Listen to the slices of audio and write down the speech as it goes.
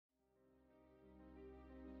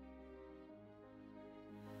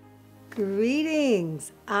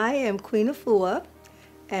Greetings. I am Queen Afua,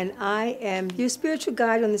 and I am your spiritual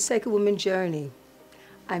guide on the Sacred Woman journey.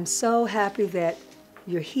 I'm so happy that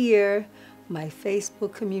you're here, my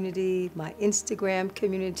Facebook community, my Instagram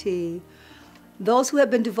community, those who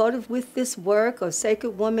have been devoted with this work of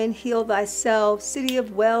Sacred Woman, Heal Thyself, City of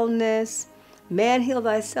Wellness, Man Heal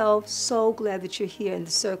Thyself. So glad that you're here in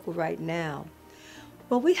the circle right now.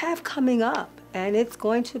 Well, we have coming up, and it's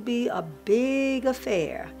going to be a big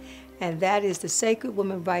affair, and that is the Sacred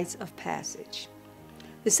Woman Rites of Passage.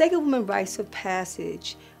 The Sacred Woman Rites of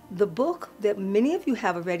Passage, the book that many of you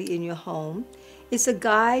have already in your home, is a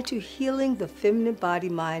guide to healing the feminine body,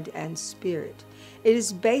 mind, and spirit. It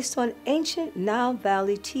is based on ancient Nile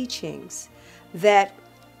Valley teachings that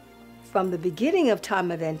from the beginning of time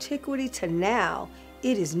of antiquity to now,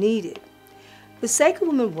 it is needed. The Sacred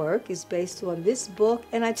Woman work is based on this book,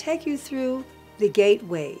 and I take you through the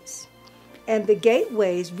gateways. And the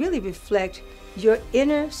gateways really reflect your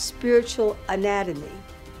inner spiritual anatomy.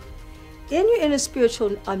 In your inner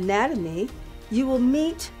spiritual anatomy, you will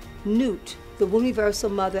meet Nut, the womb universal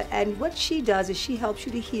mother, and what she does is she helps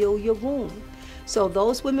you to heal your womb. So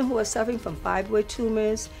those women who are suffering from fibroid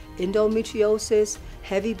tumors, endometriosis,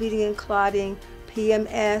 heavy bleeding and clotting,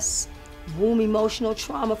 PMS, womb emotional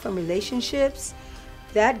trauma from relationships,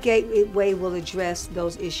 that gateway will address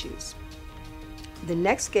those issues. The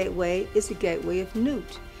next gateway is the gateway of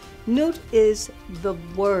Nut. Nut is the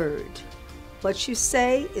word. What you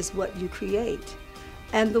say is what you create.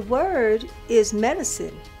 And the word is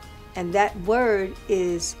medicine. And that word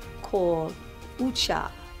is called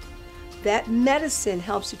Ucha. That medicine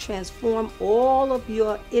helps to transform all of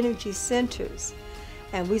your energy centers.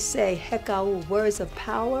 And we say Hekau, words of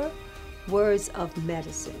power, words of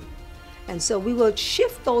medicine. And so we will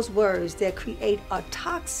shift those words that create a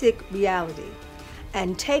toxic reality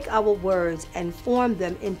and take our words and form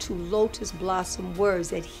them into lotus blossom words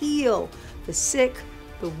that heal the sick,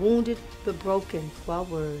 the wounded, the broken through our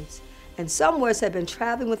words. And some words have been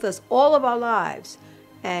traveling with us all of our lives.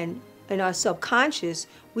 And in our subconscious,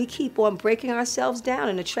 we keep on breaking ourselves down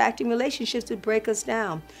and attracting relationships that break us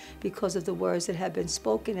down because of the words that have been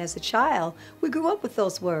spoken as a child. We grew up with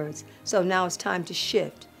those words. So now it's time to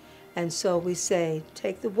shift. And so we say,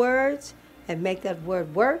 take the words and make that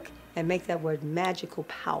word work and make that word magical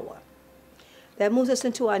power. That moves us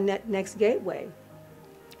into our next gateway.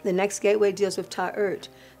 The next gateway deals with Ta'ert.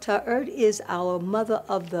 Ta'ert is our mother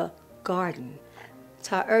of the garden.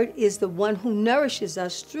 Ta'ert is the one who nourishes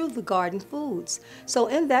us through the garden foods. So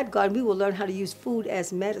in that garden, we will learn how to use food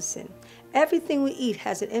as medicine. Everything we eat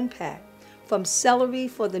has an impact, from celery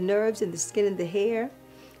for the nerves and the skin and the hair,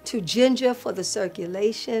 to ginger for the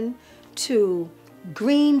circulation, to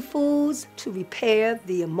green foods to repair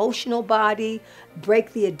the emotional body,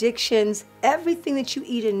 break the addictions. Everything that you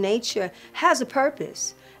eat in nature has a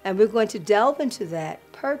purpose, and we're going to delve into that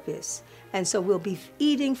purpose. And so we'll be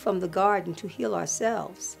eating from the garden to heal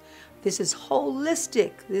ourselves. This is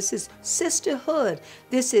holistic. This is sisterhood.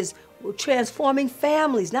 This is transforming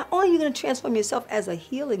families. Not only are you going to transform yourself as a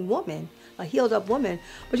healing woman, a healed up woman,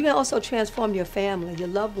 but you're going to also transform your family, your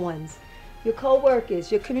loved ones, your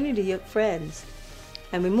co-workers, your community, your friends.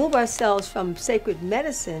 And we move ourselves from sacred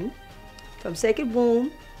medicine, from sacred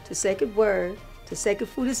womb to sacred word, to sacred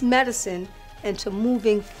food as medicine, and to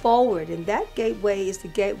moving forward. And that gateway is the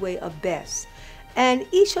gateway of Best. And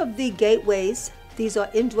each of the gateways, these are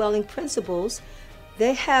indwelling principles,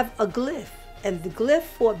 they have a glyph. And the glyph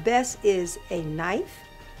for Best is a knife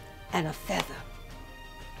and a feather.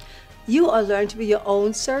 You are learning to be your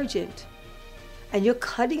own surgeon. And you're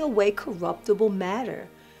cutting away corruptible matter.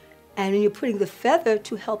 And you're putting the feather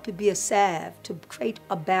to help to be a salve, to create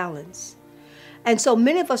a balance. And so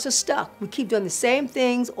many of us are stuck. We keep doing the same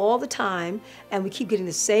things all the time, and we keep getting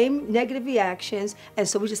the same negative reactions, and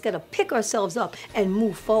so we just got to pick ourselves up and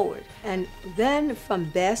move forward. And then from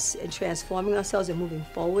Best and transforming ourselves and moving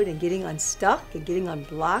forward and getting unstuck and getting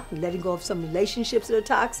unblocked and letting go of some relationships that are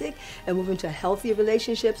toxic and moving to healthier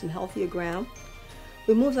relationships and healthier ground,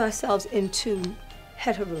 we move ourselves into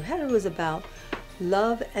Heteru. Heteru is about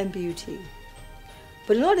love and beauty.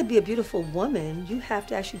 But in order to be a beautiful woman, you have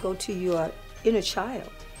to actually go to your inner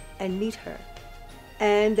child and meet her.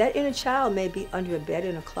 And that inner child may be under a bed,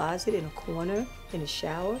 in a closet, in a corner, in a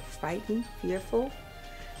shower, frightened, fearful.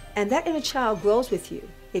 And that inner child grows with you.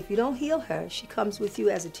 If you don't heal her, she comes with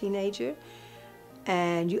you as a teenager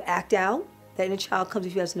and you act out. That inner child comes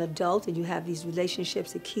with you as an adult and you have these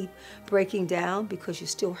relationships that keep breaking down because you're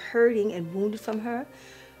still hurting and wounded from her.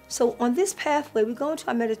 So on this pathway, we go into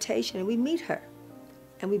our meditation and we meet her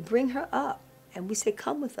and we bring her up and we say,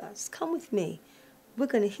 come with us, come with me. We're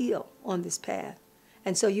going to heal on this path.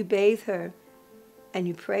 And so you bathe her, and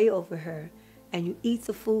you pray over her, and you eat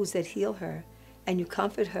the foods that heal her, and you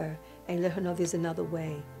comfort her, and you let her know there's another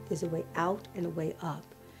way. There's a way out and a way up.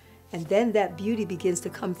 And then that beauty begins to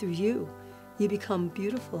come through you. You become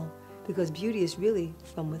beautiful, because beauty is really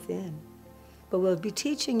from within. But we'll be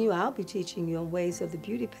teaching you, I'll be teaching you on ways of the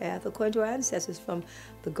beauty path according to our ancestors, from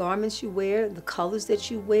the garments you wear, the colors that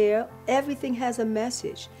you wear. Everything has a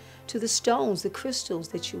message. To the stones, the crystals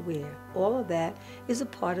that you wear. All of that is a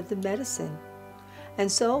part of the medicine. And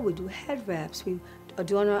so we do head wraps. We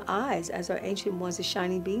adorn our eyes as our ancient ones, the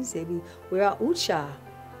shining beings did. We wear our ucha,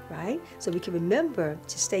 right? So we can remember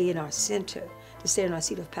to stay in our center, to stay in our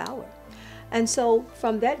seat of power. And so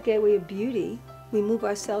from that gateway of beauty, we move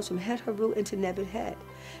ourselves from Het Haru into Nebet Het.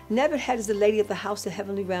 Nebet Het is the lady of the house, the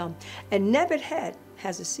heavenly realm. And Nebet Het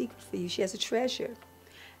has a secret for you. She has a treasure.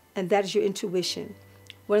 And that is your intuition.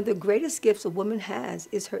 One of the greatest gifts a woman has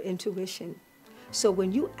is her intuition. So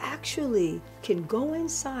when you actually can go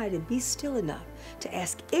inside and be still enough to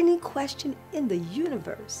ask any question in the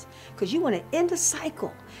universe, because you want to end a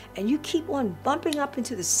cycle and you keep on bumping up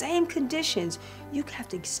into the same conditions, you have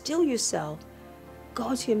to still yourself,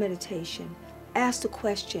 go into your meditation, ask the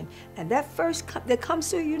question, and that first that comes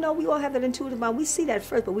through, you know, we all have that intuitive mind. We see that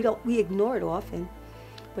first, but we ignore it often.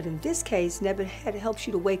 But in this case, Nebet Het helps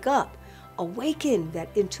you to wake up, awaken that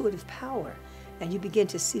intuitive power, and you begin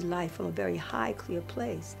to see life from a very high, clear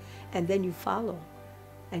place. And then you follow,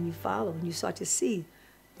 and you follow, and you start to see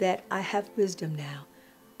that I have wisdom now.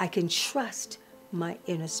 I can trust my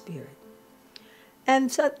inner spirit. And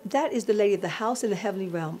so that is the lady of the house in the heavenly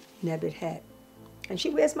realm, Nebet Het. And she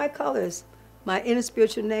wears my colors. My inner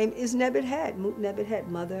spiritual name is Nebet Het, Mut Nebet Het,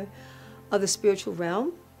 mother of the spiritual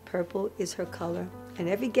realm. Purple is her color. And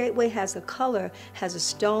every gateway has a color, has a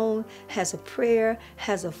stone, has a prayer,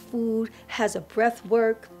 has a food, has a breath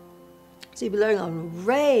work. So you'll be learning an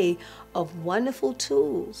array of wonderful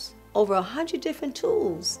tools, over 100 different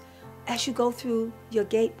tools, as you go through your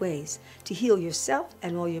gateways to heal yourself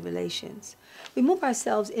and all your relations. We move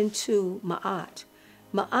ourselves into Ma'at.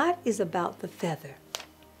 Ma'at is about the feather.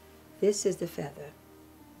 This is the feather,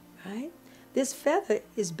 right? This feather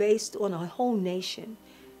is based on a whole nation.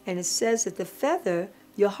 And it says that the feather,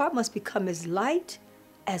 your heart must become as light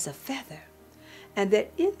as a feather. And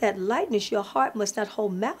that in that lightness, your heart must not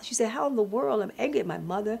hold malice. You say, how in the world? I'm angry at my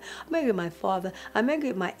mother. I'm angry at my father. I'm angry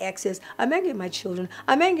at my exes. I'm angry at my children.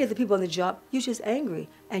 I'm angry at the people on the job. You're just angry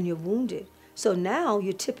and you're wounded. So now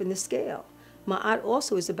you're tipping the scale. Ma'at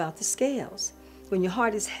also is about the scales. When your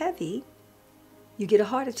heart is heavy, you get a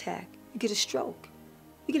heart attack. You get a stroke.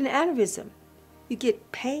 You get an aneurysm. You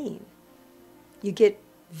get pain. You get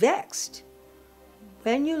vexed.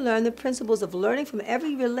 When you learn the principles of learning from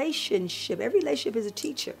every relationship is a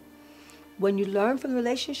teacher. When you learn from the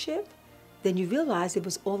relationship, then you realize it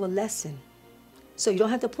was all a lesson. So you don't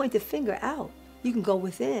have to point the finger out. You can go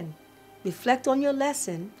within, reflect on your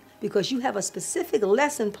lesson, because you have a specific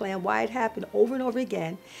lesson plan why it happened over and over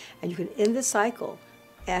again, and you can end the cycle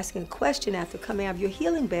asking a question after coming out of your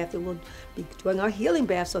healing bath. That we'll be doing our healing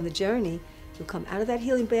baths on the journey. You'll come out of that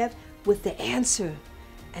healing bath with the answer.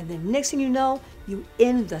 And then next thing you know, you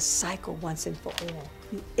end the cycle once and for all.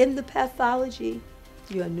 You end the pathology,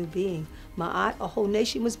 you're a new being. Ma'at, a whole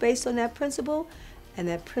nation, was based on that principle, and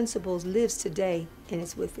that principle lives today and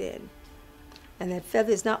it's within. And that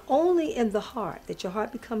feather is not only in the heart, that your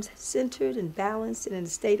heart becomes centered and balanced and in a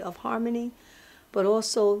state of harmony, but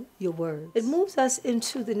also your words. It moves us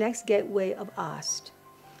into the next gateway of Ast.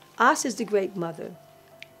 Ast is the great mother.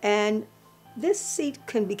 And this seat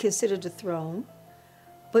can be considered a throne.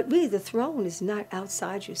 But really, the throne is not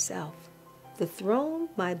outside yourself. The throne,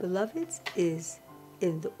 my beloveds, is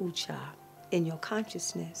in the ucha, in your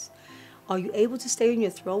consciousness. Are you able to stay on your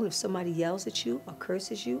throne if somebody yells at you or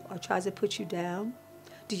curses you or tries to put you down?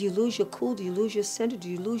 Do you lose your cool? Do you lose your center? Do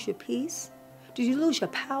you lose your peace? Do you lose your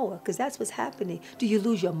power? Because that's what's happening. Do you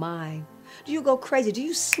lose your mind? Do you go crazy? Do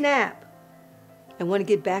you snap and want to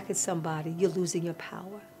get back at somebody? You're losing your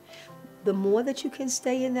power. The more that you can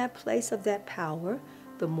stay in that place of that power,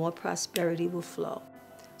 the more prosperity will flow.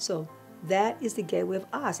 So that is the gateway of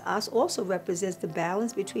Ast. Ast also represents the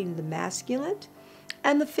balance between the masculine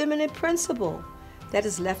and the feminine principle. That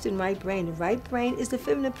is left and right brain. The right brain is the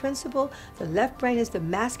feminine principle. The left brain is the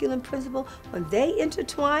masculine principle. When they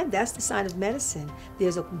intertwine, that's the sign of medicine.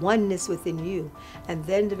 There's a oneness within you. And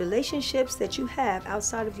then the relationships that you have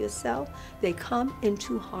outside of yourself, they come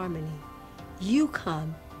into harmony. You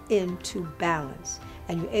come into balance.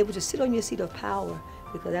 And you're able to sit on your seat of power,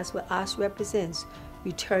 because that's what Ast represents,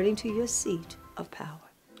 returning to your seat of power.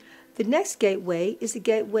 The next gateway is the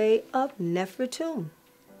gateway of Nefertum.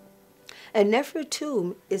 And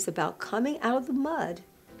Nefertum is about coming out of the mud.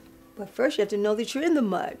 But first you have to know that you're in the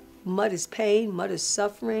mud. Mud is pain, mud is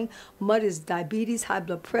suffering, mud is diabetes, high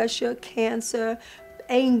blood pressure, cancer,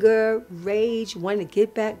 anger, rage, wanting to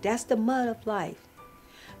get back. That's the mud of life.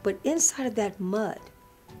 But inside of that mud,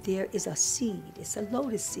 there is a seed. It's a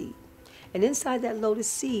lotus seed. And inside that lotus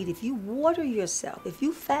seed, if you water yourself, if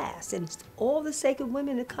you fast, and all the sacred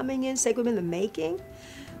women are coming in, sacred women in the making,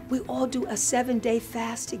 we all do a 7-day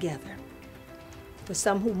fast together. For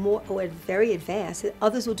some who are very advanced,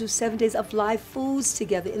 others will do 7 days of live foods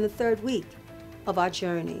together in the 3rd week of our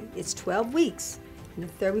journey. It's 12 weeks in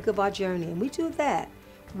the 3rd week of our journey. And we do that.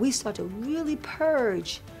 We start to really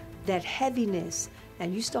purge that heaviness,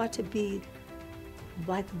 and you start to be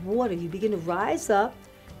like water. You begin to rise up,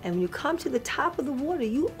 and when you come to the top of the water,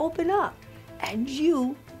 you open up, and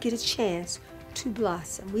you get a chance to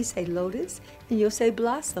blossom. We say lotus, and you'll say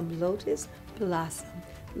blossom. Lotus, blossom.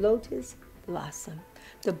 Lotus, blossom.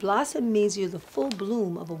 The blossom means you're the full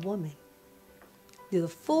bloom of a woman. You're the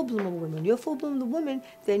full bloom of a woman. When you're full bloom of a woman,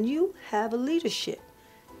 then you have a leadership.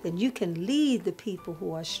 Then you can lead the people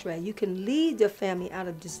who are astray. You can lead their family out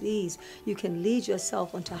of disease. You can lead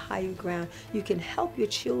yourself onto higher ground. You can help your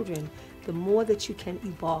children. The more that you can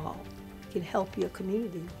evolve, you can help your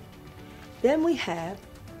community. Then we have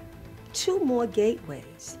 2 more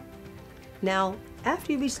gateways. Now,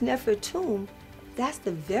 after you reach Nefertum, that's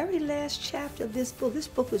the very last chapter of this book. This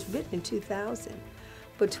book was written in 2000.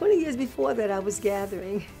 But 20 years before that, I was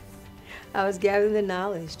gathering the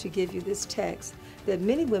knowledge to give you this text that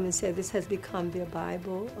many women say this has become their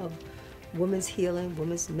Bible of women's healing,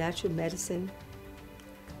 women's natural medicine.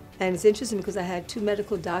 And it's interesting because I had 2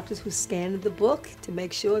 medical doctors who scanned the book to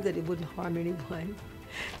make sure that it wouldn't harm anyone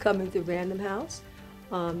coming through Random House.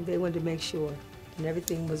 They wanted to make sure, and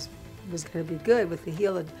everything was going to be good with the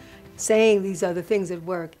healer saying these other things that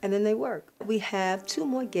work, and then they work. We have 2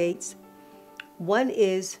 more gates. One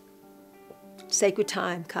is sacred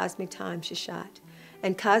time, cosmic time, Shashat.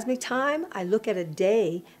 And cosmic time, I look at a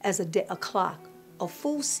day as a clock. A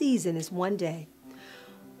full season is 1 day.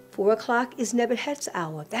 4 o'clock is Nebuchadnezzar's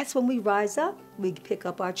hour. That's when we rise up. We pick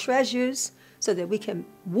up our treasures so that we can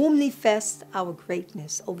womb-an-ness our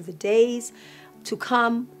greatness over the days to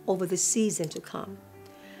come, over the season to come.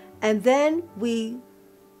 And then we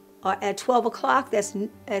are at 12 o'clock, that's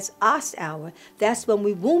Ost hour. That's when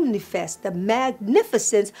we womb-an-ness the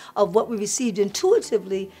magnificence of what we received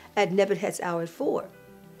intuitively at Nebuchadnezzar's hour at 4.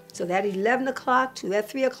 So that 11 o'clock to that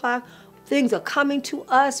 3 o'clock, things are coming to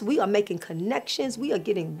us. We are making connections. We are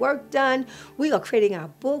getting work done. We are creating our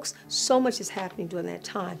books. So much is happening during that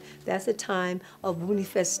time. That's a time of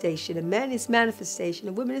manifestation. And man is manifestation,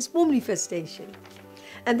 and women is manifestation.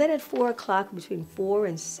 And then at 4 o'clock, between 4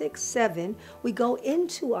 and 6, 7, we go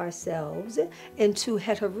into ourselves, into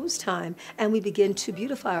Heterus time, and we begin to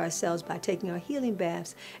beautify ourselves by taking our healing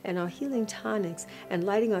baths and our healing tonics and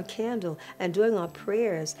lighting our candle and doing our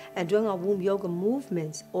prayers and doing our womb yoga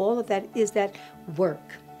movements. All of that is that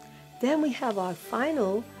work. Then we have our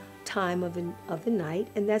final time of the night,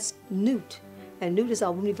 and that's Nut. And Nut is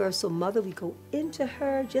our universal mother. We go into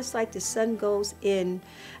her just like the sun goes in.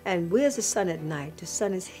 And where's the sun at night? The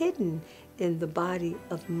sun is hidden in the body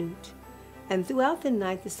of Nut. And throughout the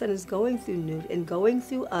night, the sun is going through Nut and going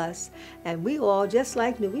through us. And we all, just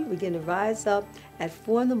like Nut, we begin to rise up at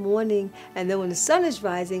 4 in the morning. And then when the sun is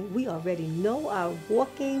rising, we already know our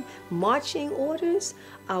walking, marching orders,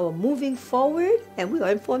 our moving forward, and we are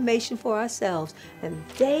in formation for ourselves. And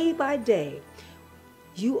day by day,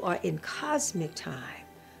 you are in cosmic time,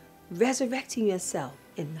 resurrecting yourself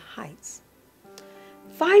in the heights.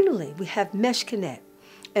 Finally, we have Meshkanet.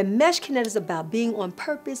 And Meshkanet is about being on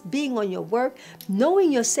purpose, being on your work,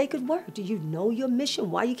 knowing your sacred work. Do you know your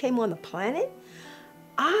mission, why you came on the planet?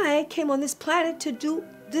 I came on this planet to do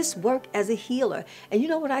this work as a healer. And you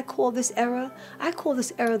know what I call this era? I call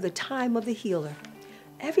this era the time of the healer.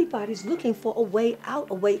 Everybody's looking for a way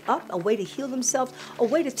out, a way up, a way to heal themselves, a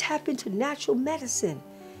way to tap into natural medicine.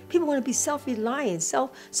 People want to be self-reliant,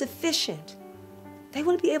 self-sufficient. They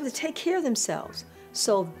want to be able to take care of themselves.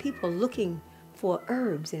 So people are looking for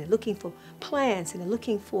herbs, and they're looking for plants, and they're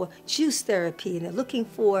looking for juice therapy, and they're looking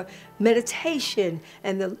for meditation,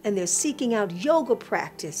 and they're seeking out yoga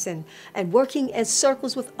practice and working in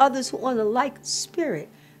circles with others who are on the like spirit.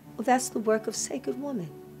 Well, that's the work of Sacred Woman.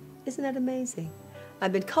 Isn't that amazing?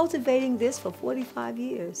 I've been cultivating this for 45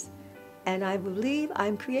 years, and I believe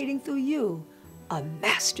I'm creating through you a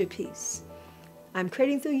masterpiece. I'm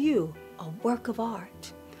creating through you a work of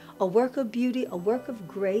art, a work of beauty, a work of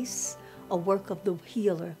grace, a work of the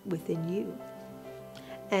healer within you.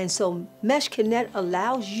 And so Mesh Connect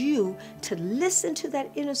allows you to listen to that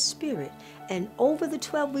inner spirit, and over the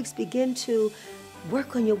 12 weeks begin to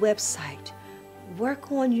work on your website,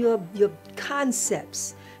 work on your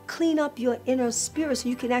concepts, clean up your inner spirit so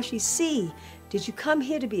you can actually see, did you come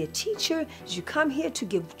here to be a teacher? Did you come here to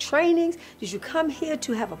give trainings? Did you come here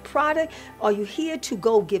to have a product? Are you here to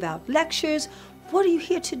go give out lectures? What are you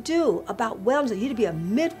here to do about wellness? Are you here to be a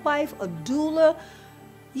midwife, a doula?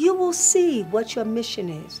 You will see what your mission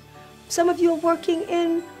is. Some of you are working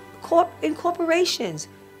in corporations,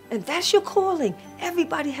 and that's your calling.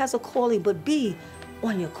 Everybody has a calling, but be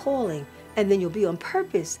on your calling, and then you'll be on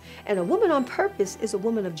purpose. And a woman on purpose is a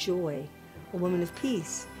woman of joy, a woman of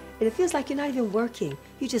peace. And it feels like you're not even working,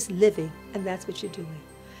 you're just living, and that's what you're doing.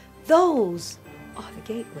 Those are the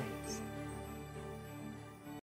gateways.